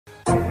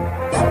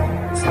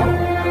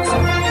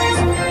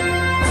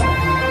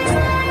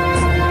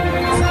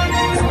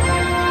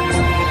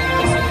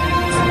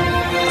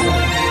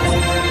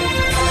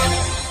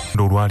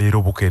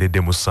leero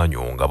bukeeredde mu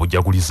ssanyu nga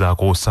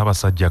bujjagulizaako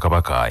Ssabasajja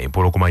Kabaka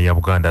empologoma ya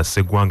Buganda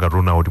Sseggwanga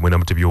Ronald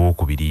Mwenamutebi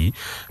II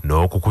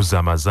n'okukuza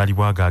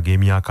amazaalibwa ge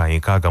ag'emyaka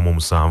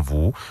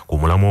 67 ku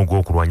mulamwa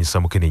ogw'okulwanyisa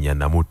Mukenenya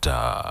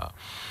Namutta.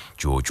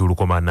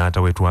 Kyukyulukoma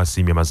n'ata we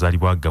twasimye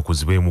amazaalibwa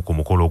gakuzibwemu ku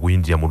mukolo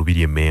oguyindira mu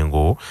Lubiri e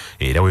Mengo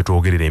era we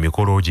twogerera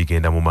emikolo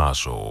gigenda mu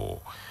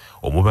maaso.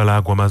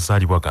 Omubala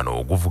gw'amazaalibwa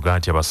gano guvuga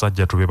nti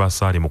abasajja tube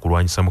basaale mu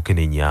kulwanyisa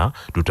Mukenenya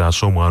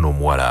tutaase omwana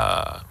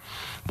omuwala.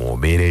 Mu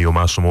mbeera eyo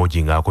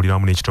Maasomogi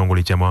ng'akoleramu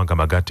n'ekitongole ky'amawanga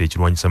amagatte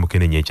ekirwanyisa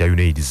Mukenenya ekya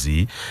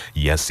UNAIDS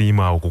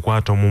yasiima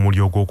okukwata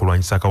omumuli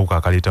ogw'okulwanyisa akawuka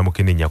akaleeta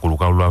Mukenenya ku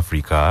lukalu lwa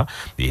Afrika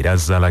era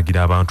azze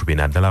alagira abantu be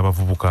naddala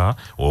abavubuka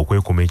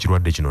okwekuuma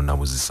ekirwadde kino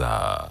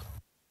nnamuzisa.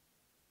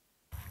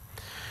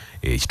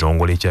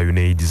 Ekitongole kya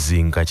UNAIDS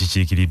nga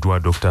kikiikiriddwa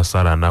Dr.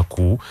 Sarah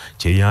Naku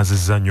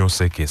kyeyanzizza nnyo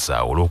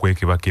Sekesa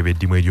olw'okwekebakeba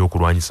eddimu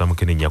ery'okulwanyisa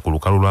Mukenenya ku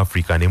lukalu lwa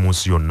Afrika ne mu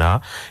nsi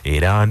yonna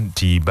era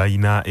nti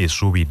balina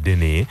essuubi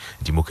ddene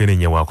nti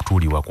Mukenenya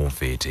waakutuulibwa ku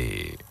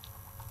nfeete.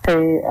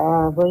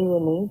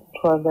 Abayuni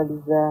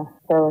twagaliza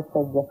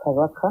Ssabasajja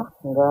Kabaka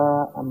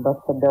nga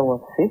ambasada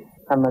waffe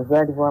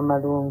amazaalibwa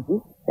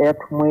amalungi era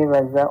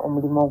tumwebaza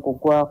omulimu ogwo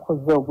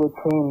gwakoze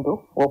ogw'ettendo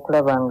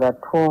okulaba nga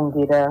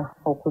twongera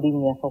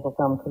okulinnya akawuka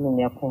ka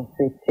Mukenenya ku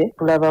nfeete.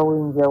 Tulabawo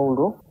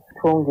enjawulo,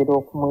 twongera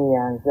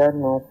okumweyanza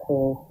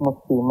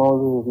n'okumusiima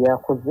olw'ebyo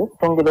byakoze,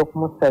 twongera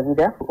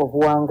okumusabira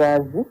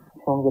obuwangaazi,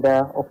 twongera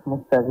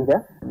okumusabira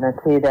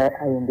nate era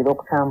ayongere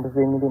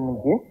okutambuza emirimu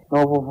gye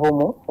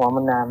n'obuvumu wamu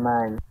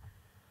n'amaanyi.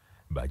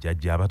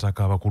 Bajjajja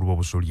abataka abakulu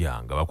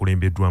b'obusolya nga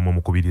bakulembeddwamu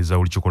omukubiriza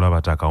olukiiko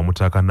lw'abataka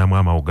omutaka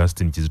Namwama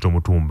Augustine Kizito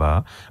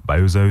Mutumba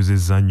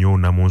bayozaayozezza nnyo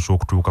Namunsi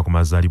okutuuka ku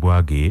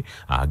mazaalibwa ge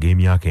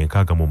ag'emyaka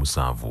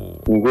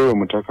 67. Ng'oyo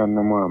omutaka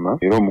Namwama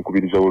era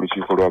omukubiriza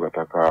w'olukiiko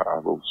lw'abataka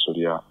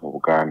ab'obusolya mu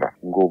Buganda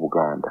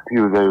ng'Obuganda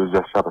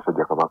tuyozaayoza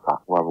Ssabasajja Kabaka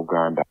wa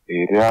Buganda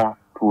era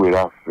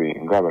tuwera ffe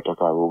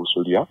ng'abataka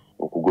ab'obusolya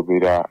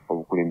okugobera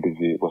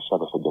obukulembeze bwa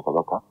Ssabasajja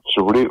Kabaka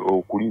tusobole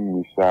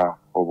okulinyisa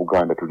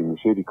Obuganda,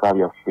 tulinyise ebika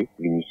byaffe,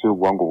 tulinyise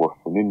obuwangwa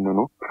bwaffe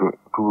n'ennono,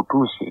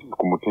 tutuuse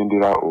ku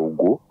mutendera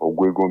ogwo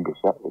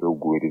ogwegombesa era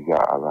oguweereza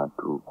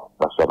abantu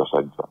ba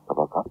Ssabasajja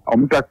Kabaka.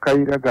 Omutaka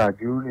Kayiira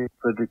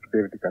Frederick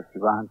David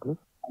Kasibantu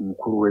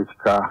omukulu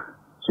w'ekika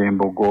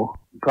ky'Embogo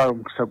ntwala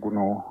omukisa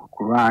guno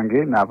ku lwange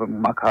n'ab'omu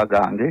maka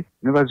gange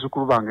ne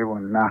bazzukulu bange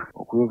bonna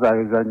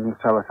okuyozaayoza nnyo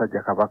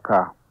Ssabasajja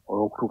Kabaka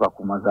olw'okutuuka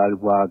ku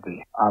mazaalibwa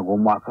ge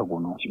ag'omwaka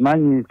guno.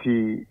 Kimanyi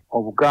nti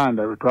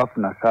Obuganda lwe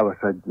twafuna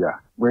Ssabasajja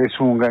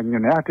bwesunga nnyo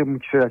naye ate mu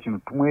kiseera kino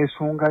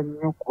tumwesunga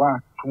nnyo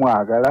kuba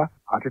tumwagala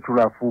ate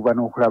tulafuuba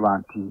n'okulaba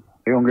nti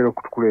eyongera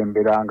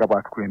okutukulembera nga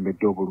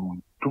bw'atukulembedde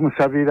obulungi.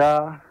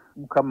 Tumusabira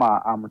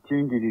Mukama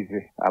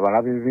amukingirize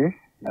abalabe be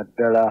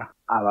naddala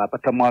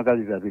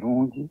abatamwagaliza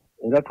birungi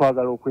era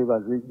twagala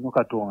okwebaza nnyo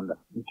Katonda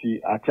nti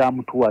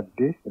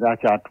akyamutuwadde era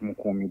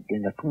akyatumukuumidde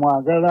nga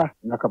tumwagala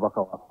nga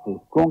Kabaka waffe.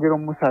 Twongera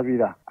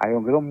omusabira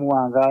ayongere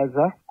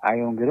omuwangaaza,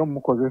 ayongere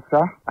omukozesa,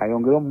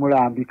 ayongere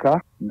omulambika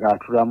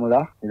ng'atulamula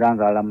era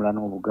ng'alamula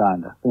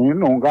n'Obuganda.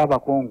 Eno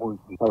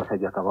ng'abakongozi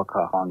Ssabasajja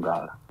Kabaka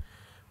wangaala.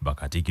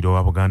 Bakatikkiro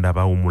wa Buganda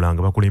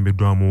abawummulanga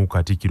bakulembeddwamu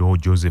Katikkiro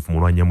Joseph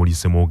Mulwanya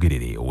Mulise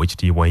Mwogerere,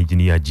 Oweekitiibwa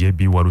Engineer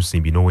JB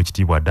Walusimbi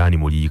n'Oweekitiibwa Dani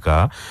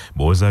Muliika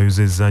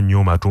boozaayozezza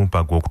nnyo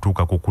Matumpa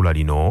g'okutuuka ku kkula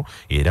lino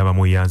era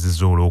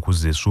bamweyanzizza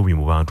olw'okuzza essuubi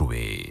mu bantu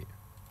be.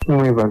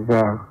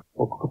 Tumwebaza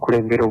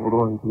okutukulembera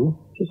obulungi,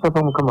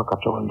 tusaba Mukama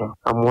Katonda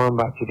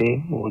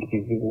amuwambaatire mu buli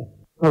kizibu.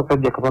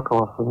 Ssabasajja Kabaka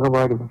waffe nga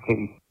bw'ali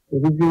mukebi,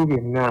 ebizibu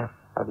byonna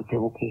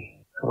abitebuke.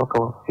 Kabaka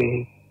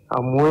waffe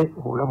amuwe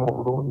obulamu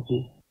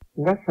obulungi.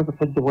 Nga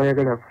Ssabasajja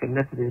bw'ayagala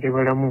ffenna tubeere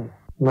balamu,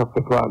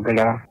 naffe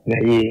twagala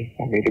naye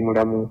abeere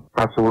mulamu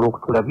asobole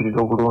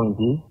okutulabirira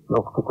obulungi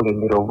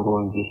n'okutukulembera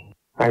obulungi.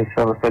 Ayi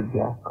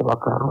Ssabasajja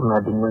Kabaka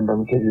Ronald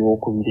Mwenamutebi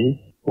II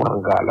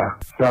wangaala.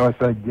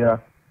 Ssabasajja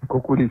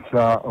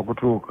nkukulisa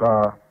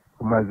okutuuka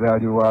ku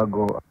mazaalibwa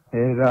go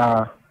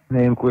era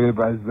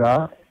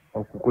n'enkwebaza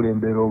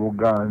okukulembera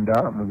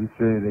Obuganda mu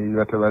biseera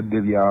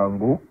ebibatabadde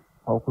byangu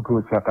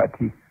okutuusa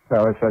kati.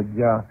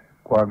 Ssabasajja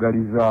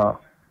kwagaliza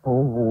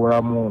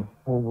obulamu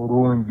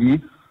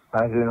obulungi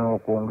ate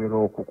n'okwongera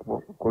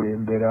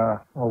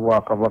okukulembera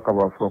Obwakabaka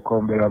bwaffe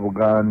okukulembera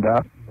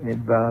Buganda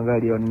ebbanga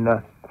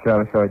lyonna.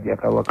 Ssabasajja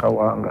Kabaka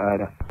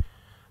wangaala.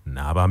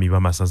 N'abaami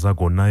b'amasaza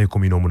gonna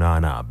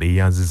 18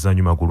 beeyanzizza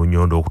nnyo Magulu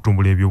Nyondo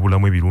okutumbula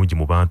ebyobulamu ebirungi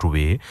mu bantu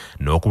be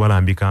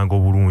n'okubalambikanga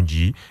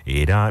obulungi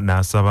era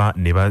n'asaba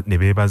ne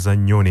beebaza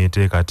nnyo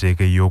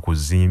n'enteekateeka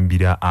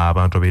ey'okuzimbira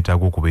abantu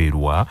abeetaaga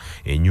okubeerwa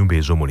ennyumba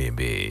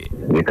ez'omulembe.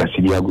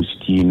 Kasirye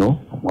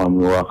Agusitino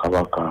omwami wa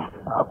Kabaka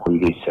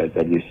akulira essaza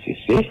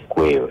ly'Essese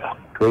Kwera.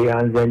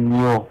 Tweyanza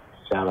nnyo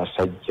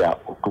Ssabasajja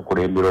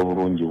okutukulembera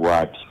obulungi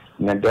bw'ati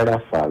naddala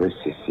ffe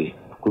ab'Essese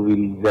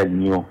tukubiriza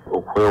nnyo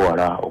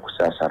okwewala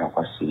okusaasaana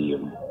kwa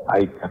siriimu.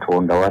 Ayi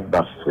Katonda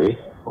wadda ffe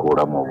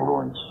obulamu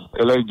obulungi.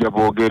 Elijah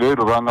Boogere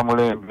Lubanga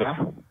Mulembe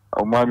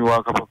omwami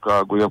wa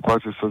Kabaka gwe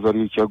yakwasa essaza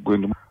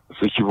ly'Ekyaggwe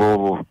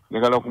Ssekiboobo.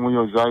 Njagala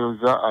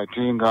kumuyozaayoza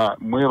ate nga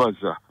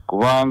mwebaza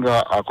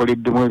kubanga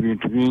akoleddemu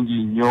ebintu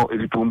bingi nnyo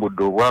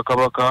ebitumbudde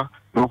Obwakabaka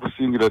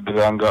n'okusingira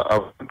ddala nga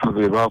abantu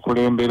be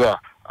bakulembera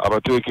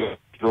abateekera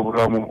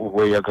obulamu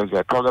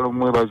obweyagaza. Twagala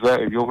omwebaza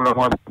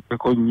ebyobulamu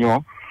abiteeko nnyo,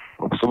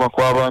 okusoma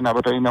kw'abaana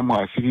abatalina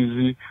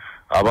mwasirizi,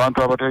 abantu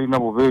abatalina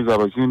bubeezi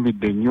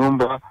abazimbidde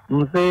ennyumba.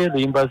 Nze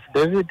Limbazi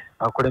David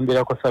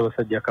akulemberako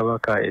Ssaabasajja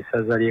Kabaka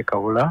essaza ly'e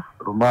Kabula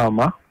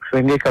Lumaama.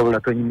 Ffe Kabula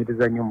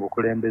twenyumiriza nnyo mu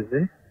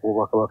bukulembeze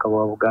bw'Obwakabaka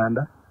bwa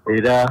Buganda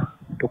era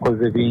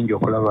tukoze bingi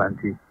okulaba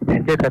nti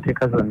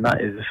enteekateeka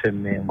zonna ezifa e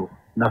Mengo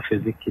naffe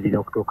zikkirira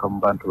okutuuka mu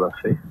bantu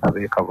baffe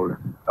ab'e Kabula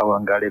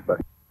awangaala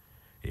ebbali.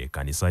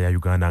 Ekkanisa ya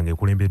Uganda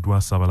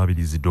ng'ekulembeddwa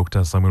Ssaabalabirizi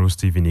Dr. Samuel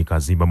Stephen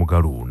Kazimba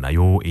Mugalu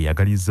nayo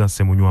eyagalizza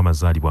Ssemunywa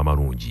amazaalibwa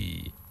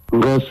amalungi.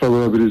 Nga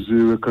Ssaabalabirizi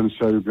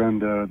w'ekkanisa ya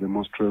Uganda, the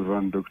Most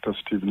Reverend Dr.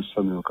 Stephen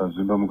Samuel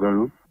Kazimba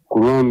Mugalu, ku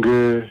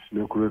lwange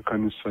ne ku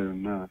lw'ekkanisa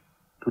yonna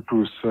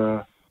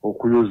tutuusa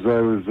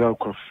okuyozaayoza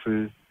kwaffe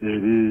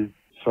eri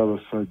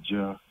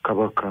Ssabasajja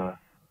Kabaka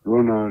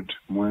Ronald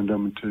Mwenda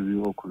Mutebi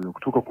okubiri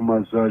okutuuka ku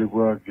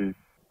mazaalibwa ge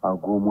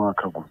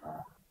ag'omwaka guno.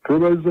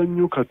 Twebaza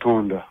nnyo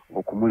Katonda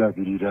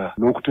okumulabirira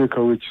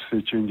n'okuteekawo ekisa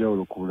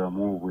eky'enjawulo ku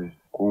bulamu bwe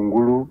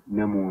kungulu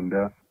ne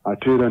munda,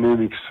 ate era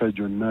n'emikisa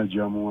gyonna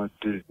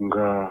gy'amuwadde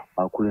nga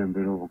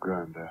akulembera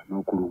Obuganda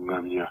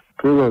n'okuluŋŋamya.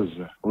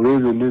 Twebaza olw'ebyo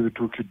byonna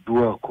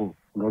ebituukiddwako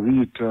nga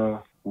biyita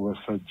mu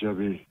basajja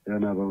be era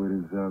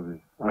n'abaweereza be,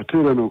 ate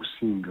era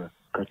n'okusinga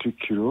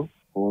Katikkiro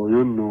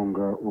oyo nno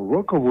nga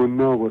obubaka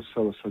bwonna obwa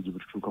Ssaabasajja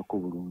bututuukako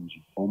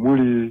bulungi,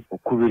 omuli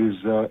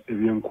okukubiriza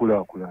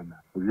ebyenkulaakulana,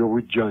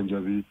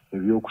 ebyobujjanjabi,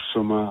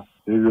 ebyokusoma,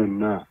 ebyo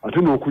byonna, ate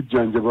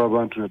n'okujjanjaba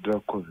abantu naddala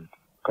COVID.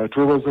 Kati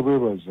twebaza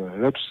bwebaza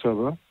era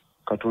tusaba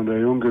Katonda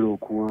yayongera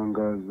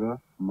okuwangaaza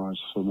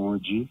masomo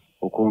gi,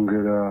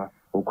 okwongera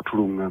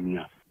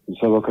okutuluŋŋamya.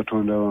 Nsaba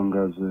Katonda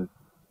awangaaze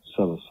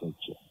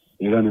Ssaabasajja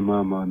era ne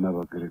maama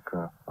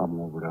Nabagereka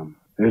amuwa obulamu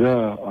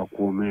era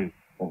akuume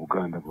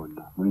Obuganda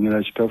bwonna. Mu linnya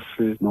lya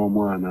Kitaffe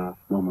n'Omwana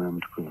n'Omwoyo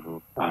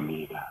Mutukuvu.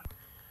 Amiina.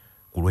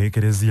 Ku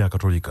lw'Ekereziya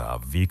Katolika,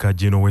 Viika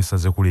Jeno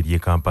w'essaza ekkulu ery'e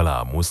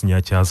Kampala,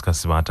 Monsignor Charles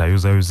Kasibanta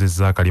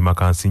ayozaayozezza akalima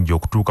ka nsingi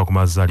okutuuka ku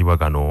mazaalibwa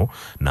gano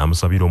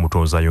n'amusabira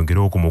Omutonzi ayongere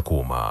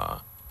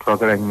okumukuuma.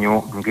 Twagala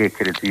nnyo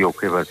ng'Ekereziya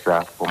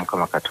okwebaza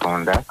Omukama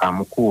Katonda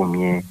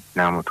amukuumye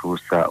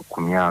n'amutuusa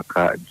ku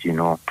myaka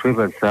gino.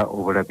 Twebaza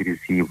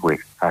obulabirizi bwe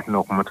ate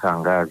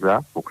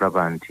n'okumutangaaza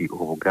okulaba nti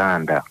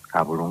Obuganda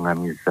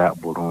abuluŋŋamiza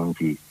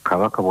bulungi.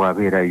 Kabaka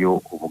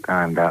bw'abeerayo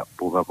Obuganda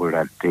buba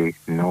buladde,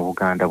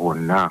 n'Obuganda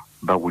bwonna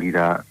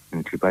bawulira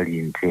nti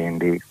bali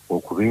ntende.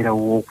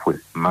 Okubeerawo kwe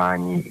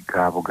maanyi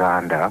ga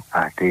Buganda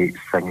ate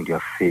ssanyu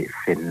lyaffe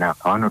ffenna.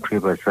 Awano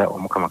twebaza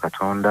Omukama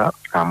Katonda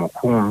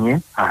amukuumye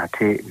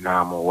ate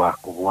n'amuwa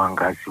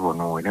obuwangazi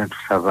buno, era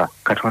tusaba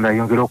Katonda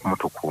ayongere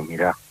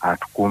okumutukuumira,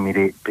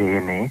 atukuumire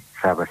Beene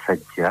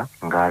Ssaabasajja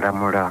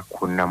ng'alamula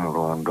ku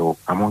Namulondo,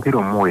 amwongere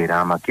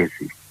omuweera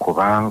amagezi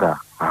kubanga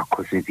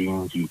akoze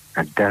bingi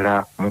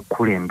naddala mu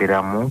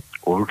kulemberamu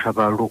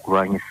olutabaalo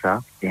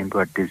lw'okulwanyisa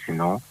endwadde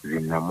zino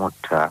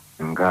zinnamutta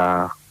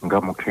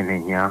nga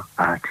mukenenya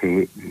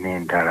ate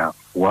n'endala.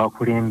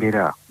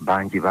 Waakulembera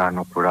bangi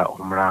baanukula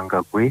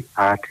omulanga gwe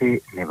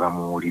ate ne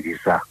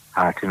bamuwuliriza,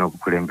 ate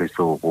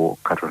n'obukulembeze obwo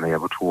Katonda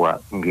yabutuwa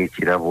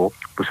ng'ekirabo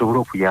busobole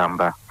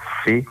okuyamba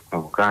ffe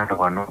mu Buganda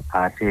wano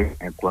ate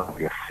n'eggwanga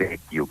lyaffe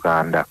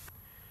Uganda.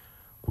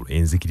 Ku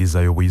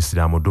lw'enzikiriza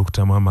y'Obuyisiraamu,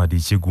 Dr. Muhammad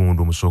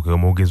Kigundu Musoke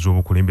omwogezi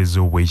w'obukulembeze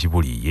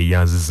obw'ekibuli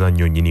yeeyanzizza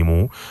nnyo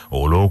nnyinimu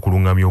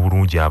olw'okuluŋŋamya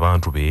obulungi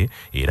abantu be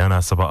era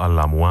n'asaba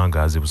Allah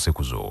amuwangaaze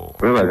busekuzo.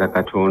 Twebaza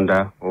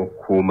Katonda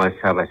okukuuma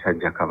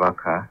Ssaabasajja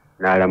Kabaka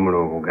n'alamula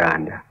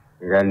Obuganda,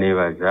 era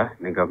neebaza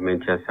ne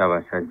gavumenti ya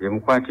Ssaabasajja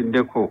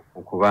emukwatiddeko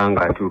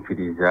okubanga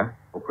atuukiriza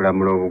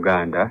okulamula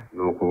Obuganda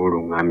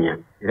n'okubuluŋŋamya.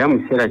 Era mu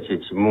kiseera kye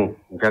kimu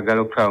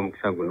njagala okutwala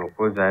omukisa guno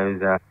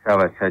okwozaayoza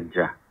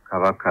Ssaabasajja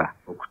Kabaka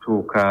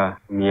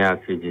okutuuka mu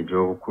myaka egyo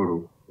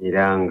egy'obukulu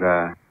era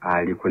nga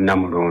ali ku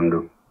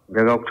Namulondo.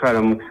 Njagala okutwala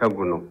omukisa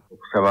guno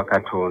okusaba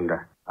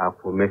Katonda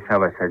akuume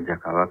Ssaabasajja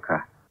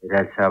Kabaka,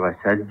 era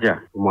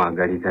Ssaabasajja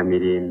tumwagaliza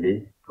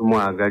mirembe,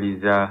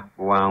 tumwagaliza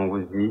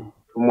buwanguzi,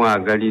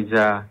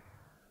 tumwagaliza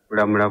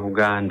kulamula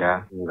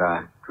Buganda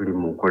nga tuli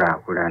mu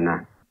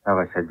nkulaakulana.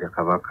 Ssaabasajja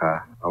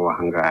Kabaka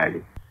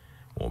awangaale.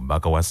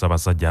 Omubaka wa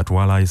Ssaabasajja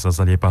atwala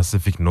essaza ly'e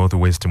Pacific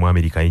Northwest mu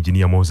America,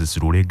 Engineer Moses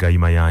Lulega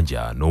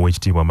Imayanja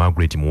n'Oweekitiibwa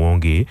Margaret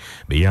Muwonge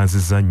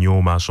beeyanzizza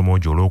nnyo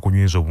maasomogi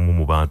olw'okunyweza obumu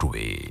mu bantu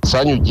be.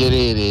 Ssanyu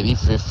jjereere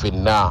eriffe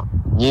ffenna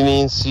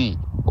nnyini nsi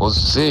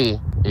ozze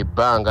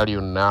ebbanga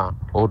lyonna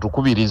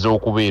otukubiriza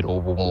okubeera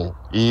obumu,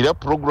 era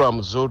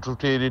pulogulaamu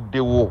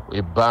z'otuteereddewo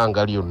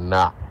ebbanga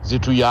lyonna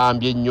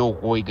zituyambye nnyo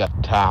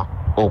okwegatta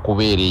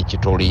okubeera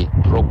ekitole.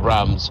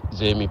 Programs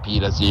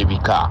z'emipiira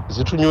z'ebika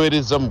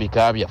zitunywereza mu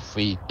bika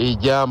byaffe,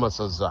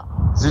 egy'amasaza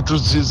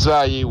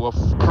zituzzizaayo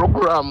ewaffe,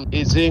 program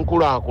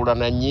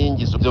ez'enkulaakulana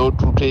nnyingi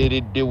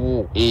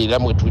z'otuteereddewo era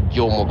mwe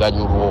tujja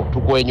omuganyulo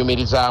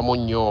tukwenyumirizaamu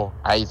nnyo.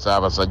 Ayi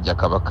Ssaabasajja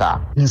Kabaka.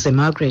 Nze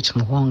Margaret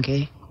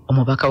Muwonge,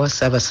 omubaka wa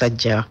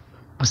Ssaabasajja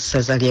mu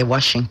ssaza ly'e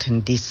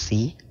Washington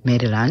DC,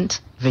 Maryland,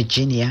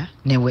 Virginia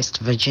ne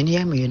West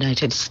Virginia mu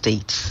United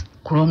States.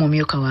 Ku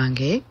lw'omumyuka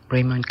wange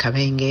Raymond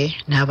Kabenge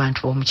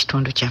n'abantu b'omu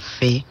kitundu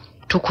kyaffe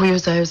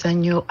tukuyozaayoza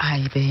nnyo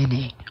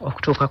ayibeene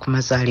okutuuka ku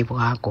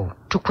mazaalibwa ago.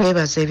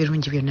 Tukwebaza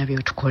ebirungi byonna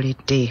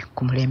by'otukoledde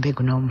ku mulembe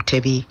guno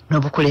omutebi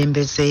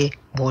n'obukulembeze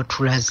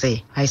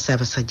bw'otulaze. Ayi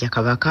Ssaabasajja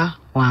Kabaka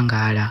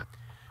wangaala.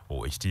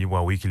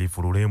 Ekitiibwa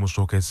Wycliffe Lule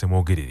Musooka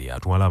Ssemwogerere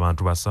atwala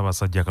abantu ba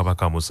Ssaabasajja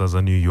Kabaka mu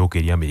ssaza New York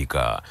eri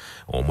Amerika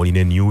omuli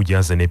ne New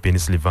Jersey ne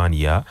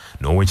Pennsylvania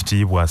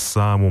n'owekitiibwa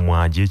Sam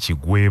Mwanje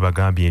Kigwe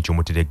bagambye nti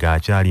Omuterega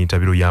akyali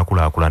ntabiro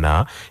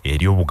y'akulaakulana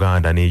eri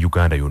Obuganda ne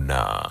Uganda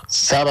yonna.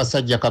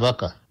 Ssaabasajja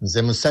Kabaka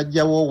nze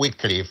musajja wo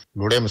Wycliffe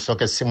Lule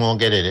Musooka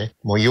Ssemwogerere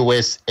mu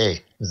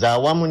USA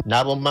zaawamu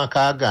n'ab'omu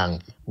maka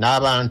gange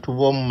n'abantu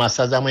b'omu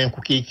masaza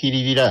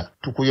mwenkukiikiririra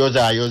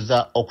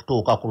tukuyozaayoza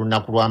okutuuka ku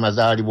lunaku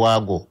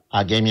lw'amazaalibwago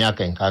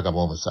ag'emyaka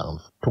 67.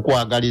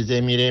 Tukwagaliza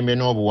emirembe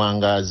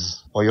n'obuwangaazi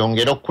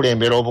oyongere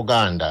okukulembera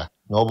Obuganda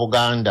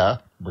n'Obuganda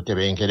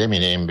butebenkere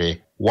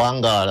mirembe.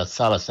 Wangaala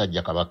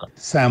Ssaabasajja Kabaka.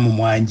 Sam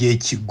Mwanje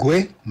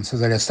Kigwe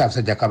musaza lya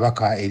Ssaabasajja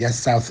Kabaka erya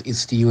South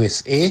East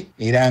USA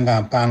era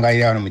nga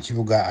mpangalira wano mu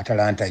kibuga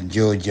Atlanta,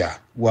 Georgia.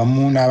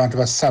 Wamu n'abantu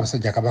ba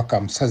Ssaabasajja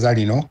Kabaka mu ssaza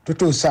lino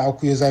tutuusa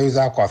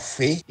okuyozaayoza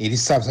kwaffe eri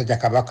Ssaabasajja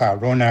Kabaka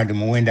Ronald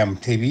Muwenda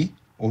Mutebi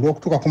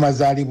olw'okutuuka ku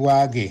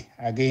mazaalibwa ge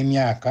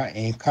ag'emyaka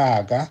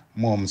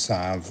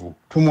 67.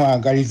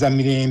 Tumwagaliza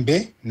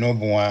mirembe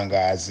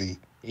n'obuwangaazi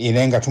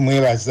era nga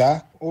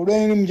tumwebaza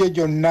olw'emirimu gye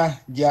gyonna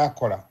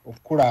gy'akola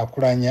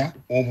okukulaakulanya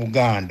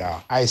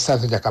Obuganda. Ayi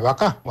Ssaabasajja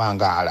Kabaka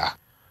wangaala.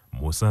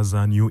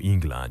 Musaza New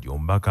England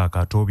omubaka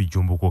Katobi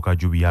Jumbuko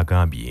Kajubi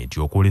yagambye nti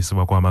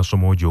okwolesebwa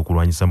kw'amasomo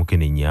gy'okulwanyisa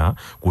mukenenya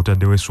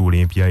kutaddewo essuula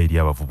empya eri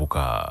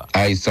abavubuka.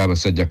 Ayi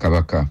Ssaabasajja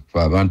Kabaka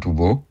abantu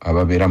bo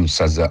ababeera mu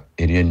ssaza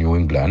eri New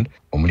England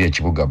omuli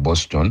ekibuga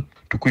Boston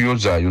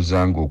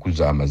tukuyozaayoza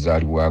ng'okuza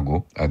amazaalibwa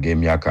ago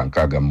ag'emyaka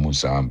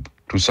 67.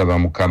 Tusaba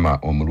Mukama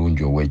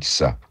omulungi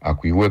ow'ekisa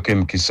akuyiweeko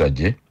emikisa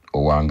gye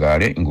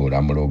owangaale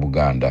ng'olamula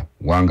Obuganda.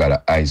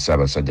 Wangala Ayi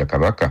Ssaabasajja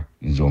Kabaka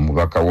nze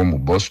omubaka wo mu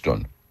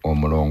Boston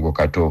omulongo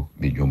Kato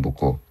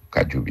Bijumbuko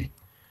Kajubi.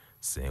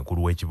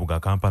 Ssenkulu w'ekibuga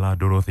Kampala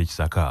Dorothy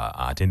Kisaka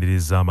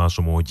atenderezza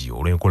amasomogi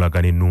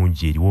olw'enkolagana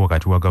ennungi eriwo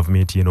wakati wa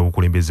gavumenti ye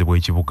n'obukulembeze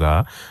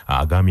bw'ekibuga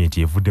agambye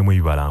nti evuddemu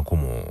ebibala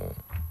nkumu.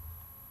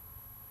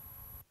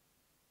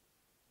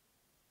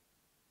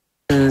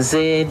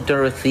 Nze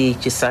Dorothy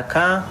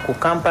Kisaka ku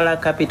Kampala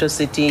Capital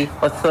City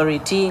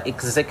Authority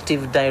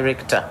Executive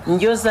Director.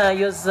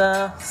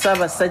 Njozaayoza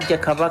Ssaabasajja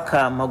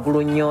Kabaka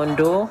Magulu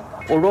Nnyondo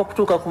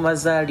olw'okutuuka ku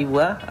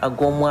mazaalibwa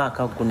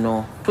ag'omwaka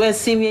guno.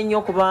 Twesiimye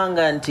nnyo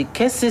kubanga nti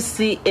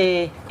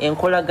KCCA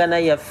enkolagana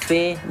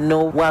yaffe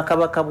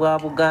n'Obwakabaka bwa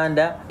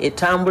Buganda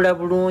etambula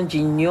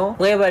bulungi nnyo.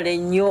 Mwebale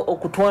nnyo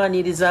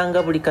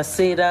okutwanirizanga buli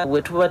kaseera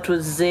we tuba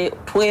tuzze.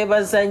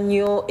 Twebaza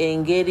nnyo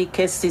engeri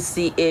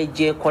KCCA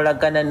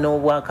gy'ekolagana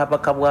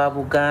n'Obwakabaka bwa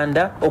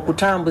Buganda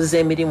okutambuza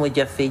emirimu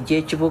gyaffe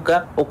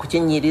egy'ekibuga,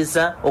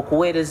 okukinyiriza,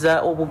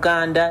 okuweereza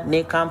Obuganda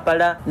ne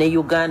Kampala ne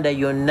Uganda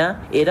yonna.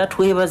 Era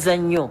twebaza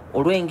nnyo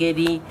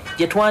olw'engeri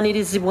gye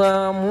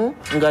twanirizibwamu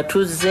nga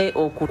tuzze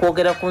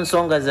okwogera ku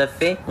nsonga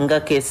zaffe nga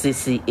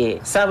KCCA.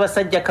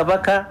 Ssaabasajja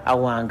Kabaka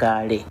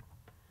awangaale.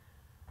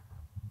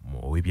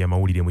 Mu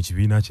ebyamawulire mu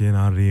kibiina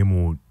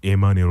ky'NRM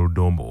Emmanuel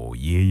Dombo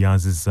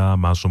yeeyanzizza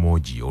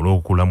amasomogi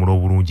olw'okulamula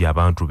obulungi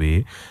abantu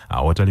be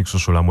awatali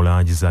kusosola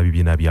mulangi za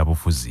bibiina bya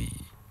bufuzi.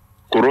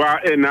 Ku lwa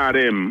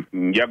NRM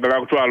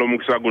njagala kutwala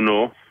omukisa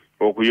guno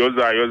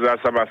okuyozaayoza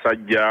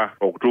Ssaabasajja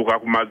okutuuka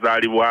ku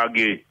mazaalibwa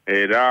ge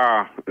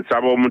era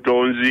nsaba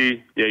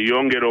omutonzi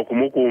yeyongera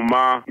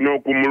okumukuuma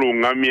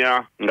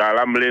n'okumulungamya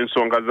ng'alamula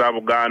ensonga za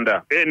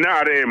Buganda.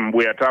 NRM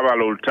bwe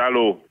yatabala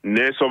olutalo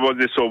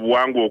n'esobozesa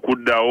obuwangwa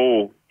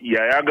okuddawo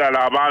yayagala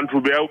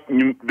abantu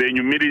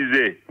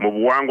benyumirize mu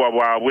buwangwa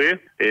bwabwe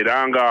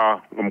era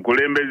nga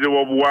omukulembeze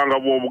w'obuwangwa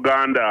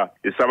bw'Obuganda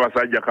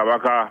Ssaabasajja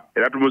Kabaka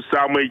era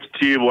tumussaamu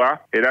ekitiibwa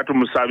era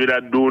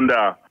tumusabira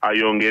ddunda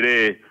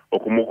ayongere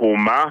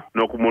okumukuuma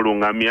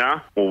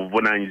n'okumulungamya mu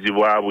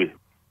buvunaanyizibwa bwe.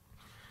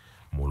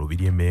 Mu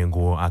lubiri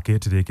emengo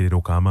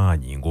akeetereekerero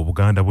k'amaanyi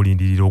ng'Obuganda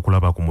bulindirira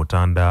okulaba ku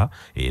mutanda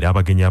era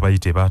abagenyi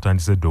abayite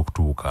baatandise dde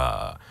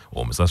okutuuka.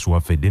 Omusasi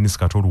waffe Dennis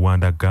Kato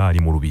Luwanda gaali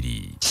mu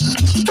lubiri.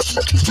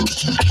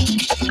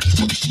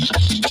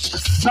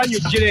 Sanyu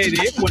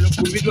Jirere wano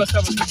ku lubiri lwa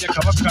Ssaabasajja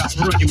Kabaka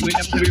Ronald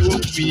Muwenda Mutebi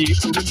w'okubiri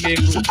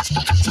olw'Emmengo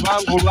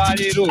kubanga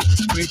olwaleero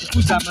kwe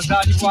kukuza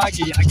amazaalibwa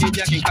ge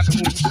ag'emyaka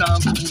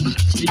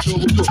 67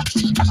 eky'obuto.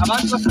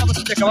 Abantu ba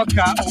Ssaabasajja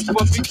Kabaka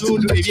okuva mu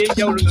bitundu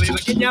eby'enjawulo nga be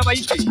bagenyi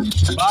abayite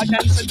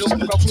batandise dde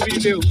okutuuka ku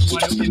lubiri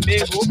wano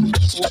Emmengo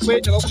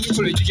okwetaba ku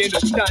mikolo egigenda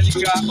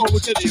okutandika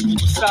obutereevu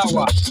mu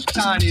ssaawa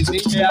 5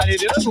 ez'enkeera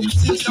leero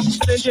okusinziira ku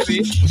ssentebe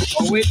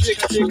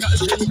ow'enteekateeka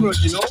z'emikolo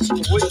gino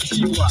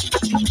ow'ekitiibwa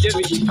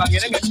David Mpanga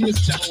era nga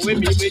minisita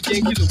ow'emirimu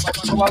egy'enkizo ku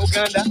Kabaka wa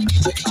Buganda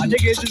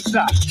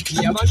ategeezezza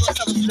nti abantu ba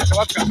Ssaabasajja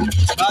Kabaka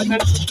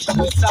baatandise okutuuka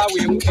ku ssaawa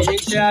emu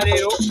ey'enkeera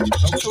leero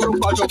okusobola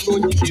okukwata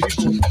obulungi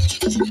ebifo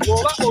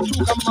bw'oba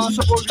otuuka mu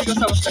maaso g'olubiri lwa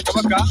Ssaabasajja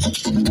Kabaka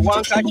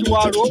wankaaki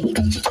waalwo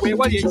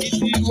wewali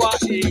ekiyitirirwa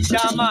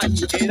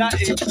eky'amaanyi era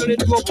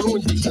ekitoleddwa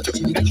obulungi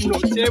nga kino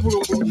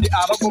kyebulunguludde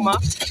abagoma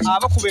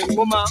abakuba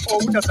engoma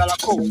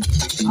obutasalako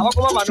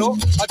abagoma bano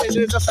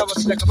batendereza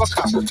Ssaabasajja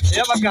Kabaka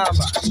era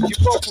bagamba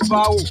kiko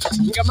okuvaawo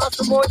nga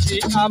maaso mongi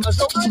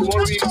amaze okutuma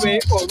olubiri lwe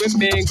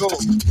olw'Emmengo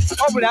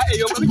wabula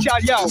eyo nga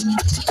bikyali awo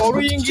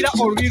oluyingira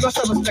olubiri lwa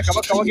Ssaabasajja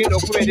Kabaka wagenda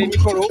okubeera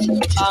emikolo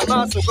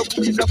amaaso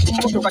gakukiza ku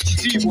mmotoka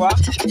kitiibwa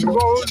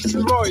Rolls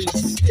Royce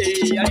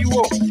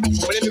yaliwo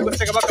omulembe gwa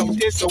Ssekabaka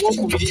Muteesa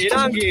owookubiri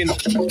era ng'eno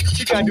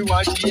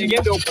kigambibwa nti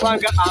egenda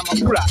okubanga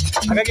amakula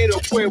agagenda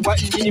okuweebwa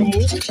nnyinimu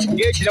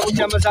ng'ekirabo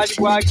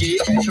ky'amazaalibwa ge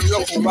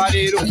ekyolunaku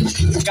olwaleero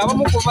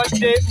ng'abamu ku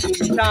badde mu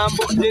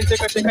mitambo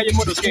gy'enteekateeka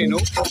y'emmotoka eno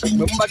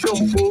mwe mubadde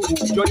omukungu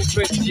John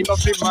Fred Kimba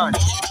Freeman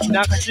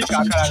n'akakiiko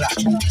akalala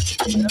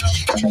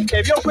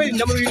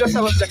ebyokwerinda mu lubiri lwa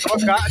Ssaabasajja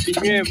Kabaka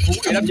binywevu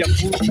era bya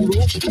ggulugulu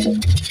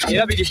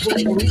era biri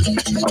ggulugulu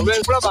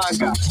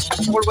olw'enkulabanga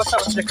omukolo gwa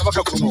Ssaabasajja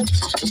Kabaka guno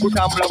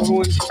gutambula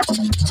bulungi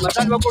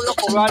amazaalibwa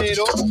g'olunaku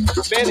olwaleero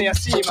beene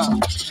yasiima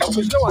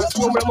okuzze wansi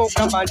w'omulamu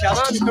okugamba nti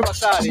abaami kwe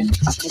basaale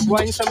mu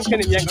kulwanyisa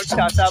mukenenya nga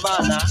tutaasa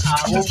abaana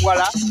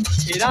ab'obuwala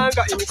era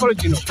nga emikolo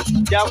gino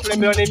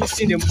gyakulemerwa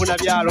n'emisinde mu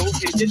bunabyalo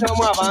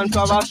egyetabamu abantu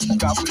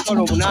abaasukka ku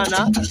mikolo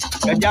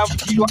 8 nga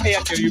gyavugirwa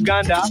Airtel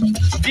Uganda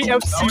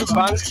DFC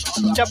Bank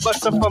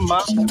Ssabasajja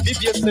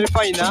BBS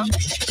Refina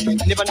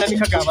ne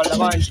bannamikago abalala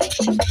bangi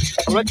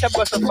olwa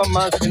Ssabasajja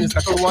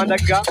Nzekenezi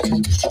Luwandaga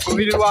ku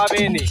lubiri lwa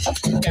Beene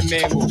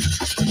Emmengo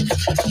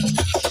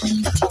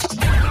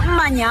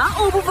manya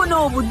obuvuna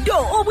obuddo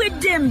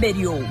obw'eddembe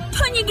lyo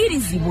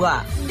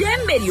tonyigirizibwa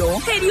ddembe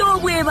lyo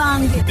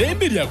ery'obwebange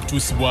ddembe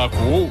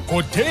lyakutuusibwako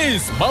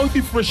Cotes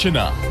Mouth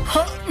Freshener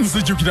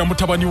nzijukira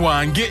mutabani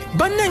wange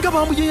bannenga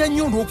bamuyeya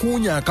nnyo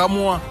olw'okuwunya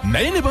akamwa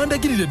naye ne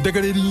bandagirira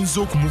eddagala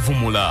eriyinza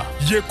okumuvumula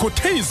ye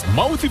Cotes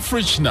Mouth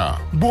Freshener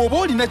bw'oba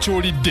olina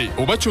ky'olidde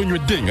oba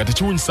ky'onywedde nga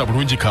tekiwunyisa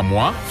bulungi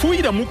kamwa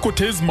fuuyiramu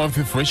Cotes Mouth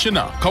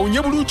Freshener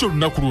kawunye bulungi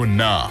olunaku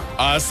lwonna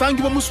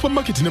asangibwa mu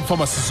supamaketi ne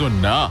famasi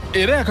zonna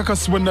era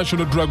yakakasibwa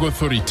National Drug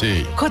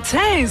Authority.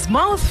 Cotes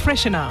Mouth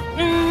Freshener.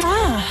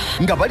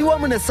 Nga bali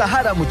wamu ne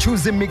Sahara mu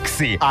Choose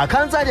Mix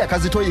akanzaali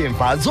akazitoya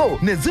envaazo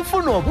ne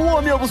zifuna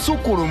obuwoomi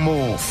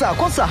obusukulumu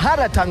saako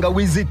Sahara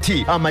tangawizi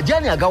tea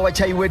amajani agawa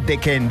chayiwedde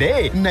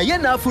kende naye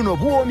n'afuna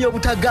obuwoomi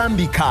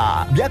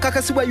obutagambika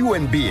byakakasibwa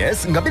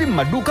UNBS nga biri mu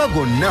maduuka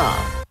gonna.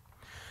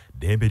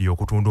 Ddembe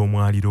ly'okutunda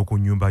omwaliro ku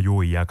nnyumba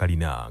yo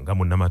eyakalina nga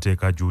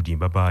munnamateeka Judy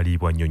Mbabaali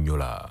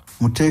bw'annyonnyola.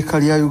 Mu tteeka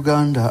lya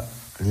Uganda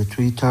lye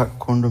tuyita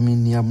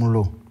condominium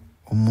law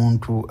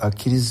omuntu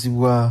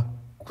akkirizibwa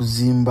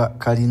kuzimba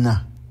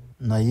kalina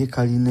naye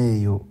kalina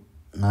eyo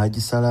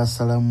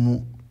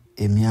n'agisalaasalamu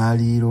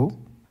emyaliiro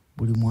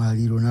buli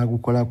mwaliiro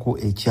n'agukolako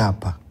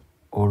ekyapa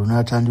olwo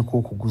n'atandika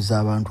okuguza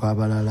abantu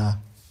abalala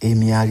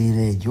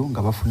emyaliiro egyo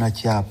nga bafuna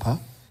kyapa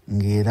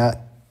ng'era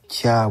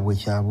kyabwe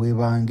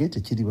kyabwebange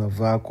tekiri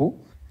bavaako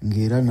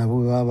ng'era nabo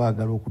bwe baba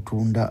baagala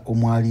okutunda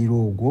omwaliiro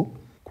ogwo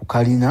ku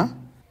kalina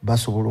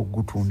basobola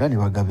okugutunda ne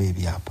bagaba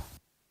ebyapa.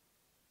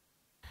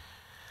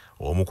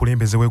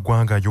 Omukulembeze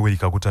w'eggwanga Yoweri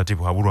Kaguta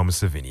Habulwa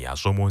Museveni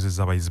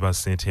asomoozezza abayizi ba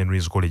St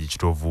Henry's College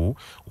Kitovu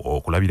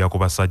okulabira ku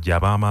basajja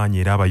ab'amaanyi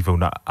era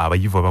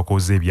abayivu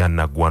abakoze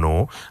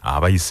ebyannaggwano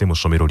abayise mu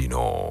ssomero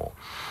lino.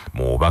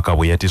 Mubaka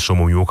bwe yatisse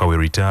omumyuka we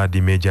retired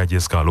Major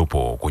Jessica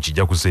Lopo ku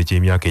kijaguzo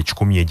eky'emyaka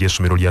 10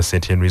 egy'essomero lya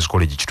St Henry's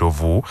College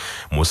Kitovu,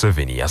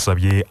 Museveni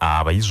yasabye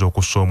abayizi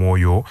okussa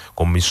omwoyo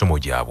ku misomo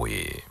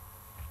gyabwe.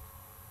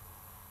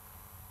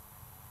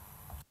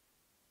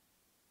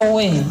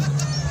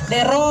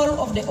 The role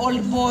of the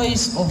old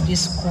boys of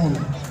this school.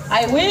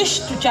 I wish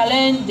to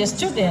challenge the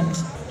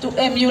students to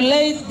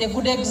emulate the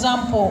good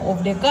example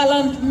of the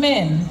gallant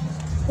men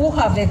who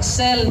have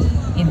excelled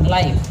in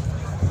life.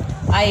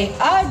 I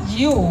urge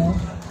you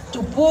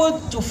to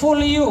put to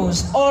full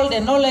use all the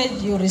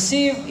knowledge you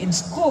receive in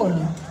school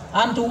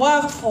and to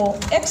work for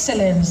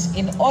excellence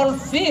in all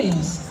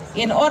fields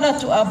in order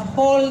to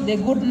uphold the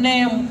good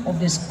name of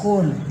the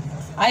school.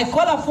 I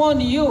call upon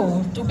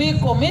you to be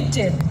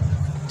committed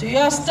to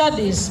your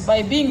studies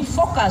by being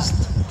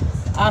focused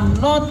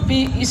and not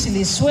be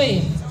easily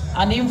swayed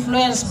and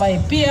influenced by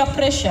peer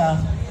pressure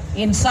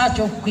in search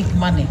of quick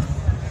money.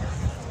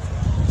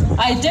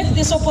 I take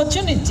this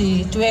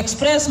opportunity to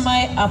express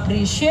my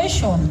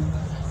appreciation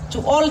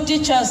to all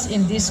teachers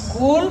in this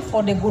school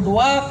for the good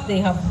work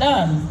they have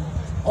done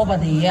over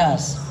the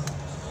years.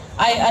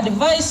 I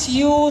advise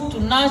you to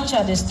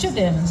nurture the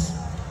students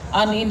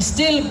and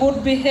instill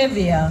good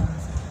behavior,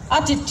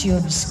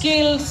 attitude,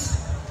 skills,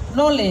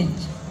 knowledge,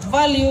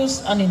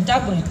 values, and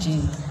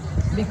integrity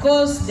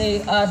because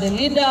they are the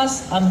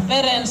leaders and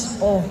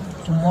parents of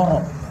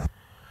tomorrow.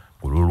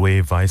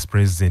 Kululwe Vice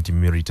President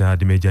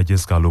retired Major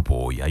Jessica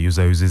Lupo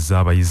yayuzayuzizza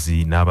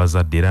abayizi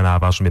n'abazadde era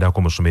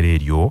n'abasomerako mu ssomero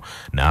eryo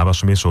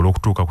n'abasomesa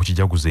olw'okutuuka ku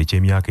kijaguzo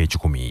eky'emyaka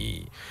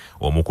 10.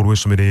 Omukulu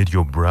w'essomero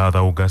eryo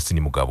Brother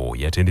Augustine Mugabo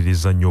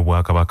yatenderezza nnyo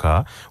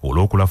Obwakabaka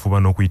olw'okulafuba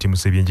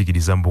n'okuyitimusa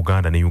ebyenjigiriza mu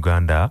Buganda ne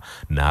Uganda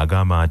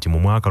n'agamba nti mu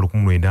mwaka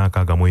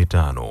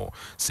 1965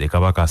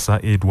 Ssekabaka Sir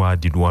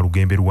Edward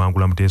Lwalugembe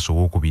Luwangula Muteesa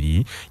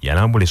II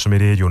yalambula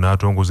essomero eryo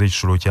n'atongoza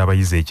ekisulo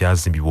ky'abayizi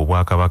ekyazimbibwa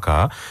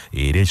Obwakabaka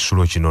era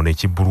ekisulo kino ne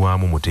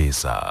kibbulwamu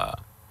Muteesa.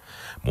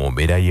 Mu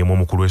mbeera y'emu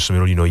omukulu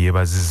w'essomero lino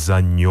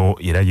yeebazizza nnyo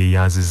era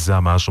yeeyanzizza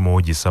amaaso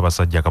Muhoogi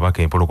Ssabasajja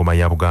Kabaka empologoma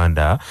ya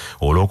Buganda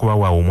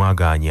olw'okubawa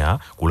omwagaanya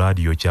ku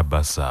laadiyo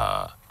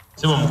Kyabasa.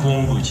 Ssebo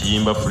Mukungu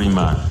Kiyimba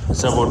Freeman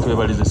nsaba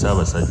otwebalize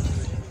Ssaabasajja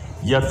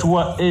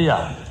yatuwa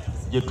eya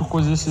gye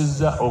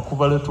tukozesezza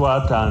okuva lwe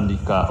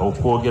twatandika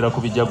okwogera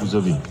ku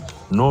bijaguzo bino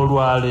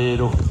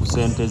n'olwaleero ku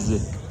ssente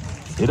ze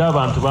era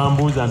abantu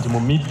bambuuza nti mu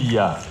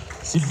midiya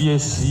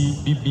CBS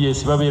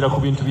BBS babeera ku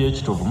bintu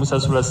by'ekitovu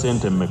musasula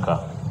ssente mmeka.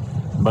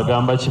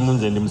 Bagamba kimu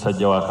nze ndi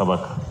musajja wa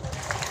Kabaka.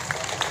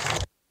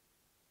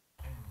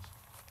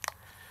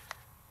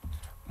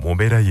 Mu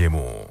mbeera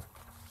y'emu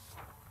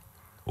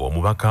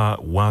omubaka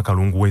wa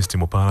Kalungu West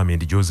mu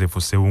Parliament Joseph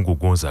Sewungu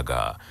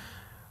Gonzaga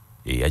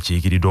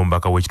eyakiikiridde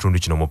omubaka w'ekitundu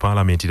kino mu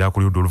Parliament era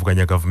akulidde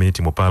oluvuganya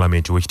gavumenti mu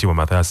Parliament w'ekitiibwa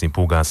Mathias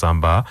Mpuuga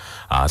Nsamba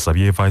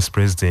asabye Vice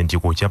President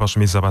ku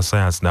ky'abasomesa ba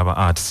science n'aba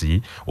arts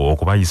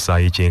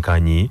okubayisaayo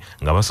ekyenkanyi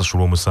nga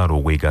basasula omusaala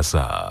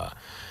ogwegasa.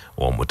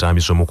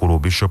 Omutambisi omukulu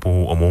Bishop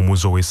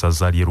omwumuzi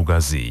ow'essaza ly'e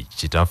Lugazi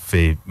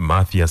kitaffe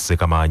Mathias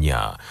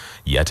Ssekamaanya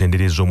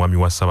yatendereza omwami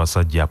wa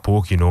Ssabasajja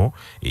Pookino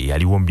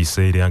eyaliwo mu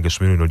biseera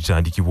ng'essomero lino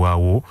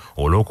litandikibwawo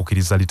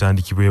olw'okukkiriza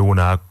litandikibwewo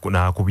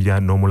n'akubira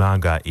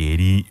n'omulanga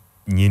eri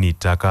bannyini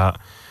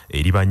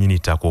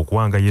ttaka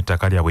okuwangayo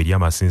ettaka lyabwe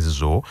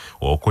ery'amasinzizo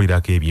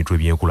okukolerako ebintu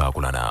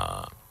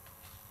eby'enkulaakulana.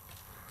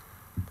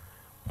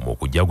 Mu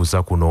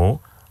kujaguza kuno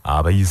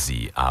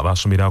abayizi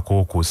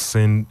abasomerako ku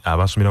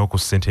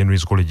St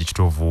Henry's College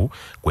Kitovu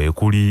kwe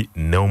kuli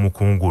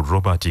n'omukungu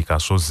Robert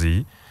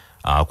Kasozi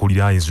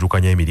akulira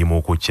enzirukanya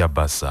emirimu ku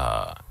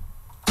Kyabasa.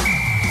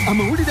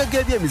 Amawulire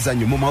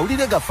g'ebyemizannyo mu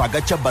mawulire gaffe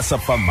aga Kyabasa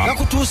Fama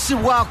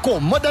gakutuusibwako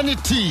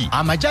Modernity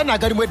amajani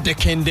agalimu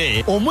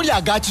eddekende omuli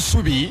aga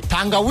kisubi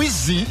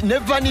tangawizi ne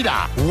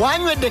vanira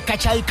wanywedde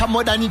kacaayi ka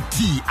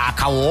Modernity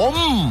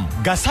akawoomu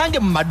gasange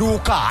mu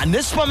maduuka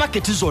ne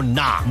supamaketi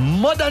zonna.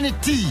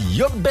 Modernity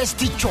your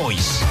best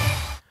choice.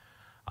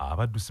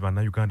 Abaddusi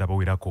bannayuganda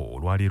bawerako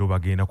olwaleero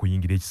bagenda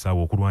kuyingira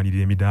ekisaawe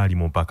okulwanirira emidaali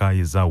mu mpaka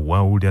eza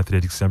World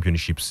Athletics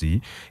Championships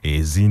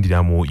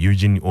ezindira mu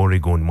Eugene,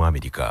 Oregon mu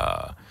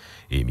Amerika.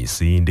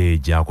 Emisinde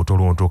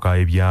egy'okutolontoka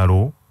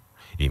ebyalo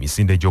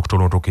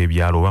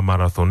oba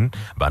marathon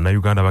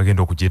bannayuganda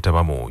bagenda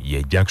okugyetabamu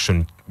ye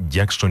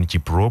Jackson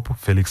Kiprop,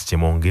 Felix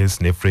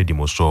Chemonges ne Fred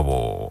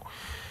Musobo.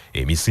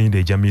 Emisinde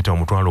egya mita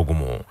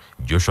 1,000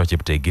 Joshua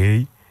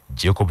Cheptegei,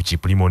 Jacob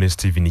Kiprimo ne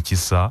Steven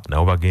Kisa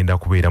nabo bagenda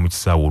kubeera mu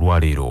kisaawe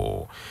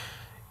olwaleero.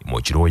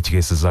 Mu kiro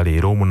ekikeeseza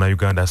leero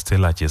munnayuganda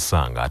Stella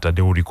Kyesanga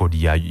ataddewo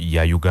likodi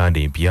ya Uganda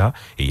empya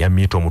eya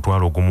mita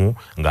 1,000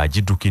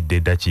 ng'agiddukidde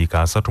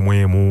eddakiika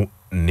 31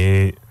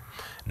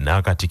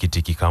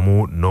 n'akatikitiki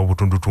kamu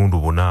n'obutundutundu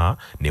 4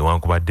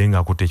 newankubadde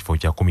ng'akutte ekifo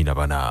kya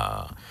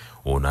 14.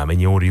 Ono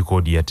amenyewo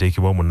likodi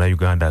yateekebwa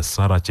munnayuganda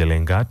Sarah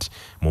Chelengat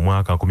mu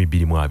mwaka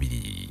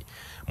 2022.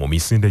 Mu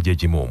misinde gye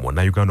gimu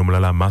munnayuganda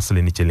omulala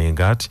Marceline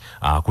Chelengat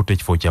akutte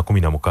ekifo kya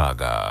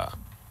 16.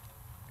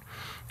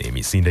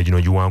 Emisinde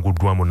gino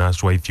giwanguddwa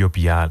munnansi wa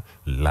Ethiopia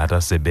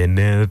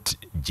Latasebenet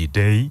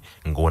Jidei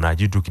ng'ono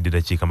agiddukidde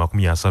eddakiika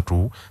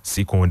 30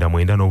 sekonda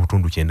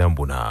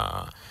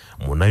 9.94.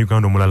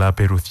 Munnayuganda omulala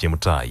Peruth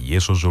Chemutai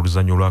yeesoze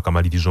oluzannya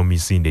olw'akamalirizo mu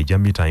misinde egya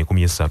mita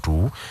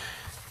 13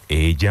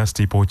 egya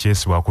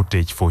steeplechase bw'akutte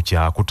ekifo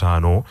kya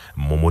 5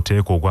 mu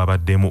muteeko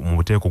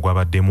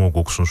ogwabaddemu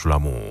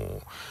ogw'okusunsulamu.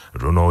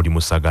 Ronald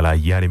Musagala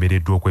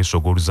yalemereddwa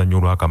okwesoga oluzannya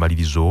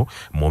olw'akamalirizo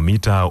mu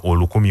mita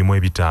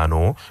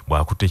 1,500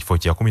 bw'akutte ekifo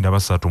kya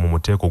 13 mu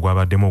muteeko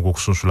ogwabaddemu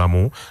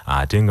ogw'okusunsulamu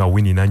ate nga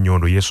Winnie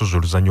Nannyondo yeesoze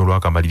oluzannya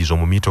olw'akamalirizo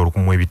mu mita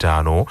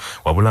 1,500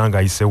 wabula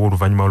ng'ayiseewo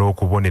oluvannyuma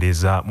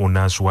lw'okubonereza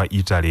munnansi wa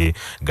Italy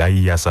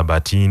Gaia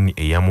Sabatini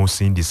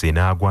eyamusindise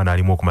n'agwa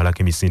n'alimu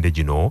okumalako emisinde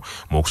gino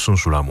mu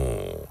kusunsulamu.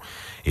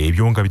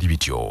 Ebyo nga biri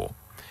bityo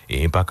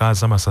empaka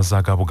z'amasaza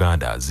aga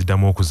Buganda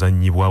ziddamu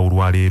okuzannyibwa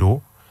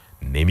olwaleero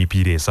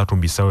n'emipiira 3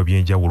 mu bisaawe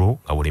by'enjawulo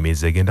nga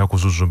Bulemeezi egenda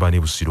kuzuzumba ne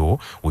Busiro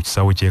ku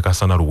kisaawe ky'e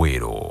Kasana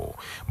Luweero.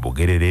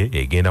 Bugerere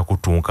egenda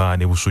kutunka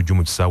ne Busujju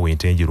mu kisaawe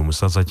Ntenjeru mu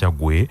ssaza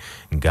Kyaggwe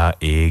nga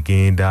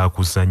egenda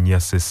kuzannya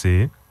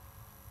Ssese.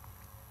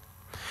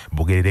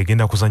 Bugerere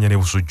egenda kuzannya ne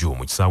Busujju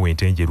mu kisaawe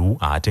Ntenjeru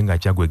ate nga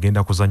Kyaggwe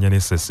egenda kuzannya ne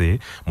Ssese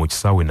mu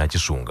kisaawe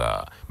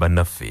Nakisunga.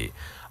 Bannaffe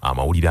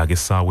amawulire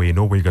ag'essaawa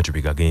eno bwe gatyo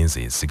bye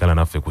gagenze. Sigala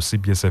naffe ku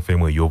CBS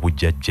FM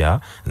ey'obujjajja.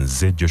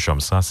 Nze Joshua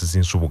Musaasizi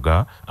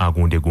Nsubuga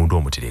agundegunda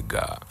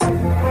omuterega.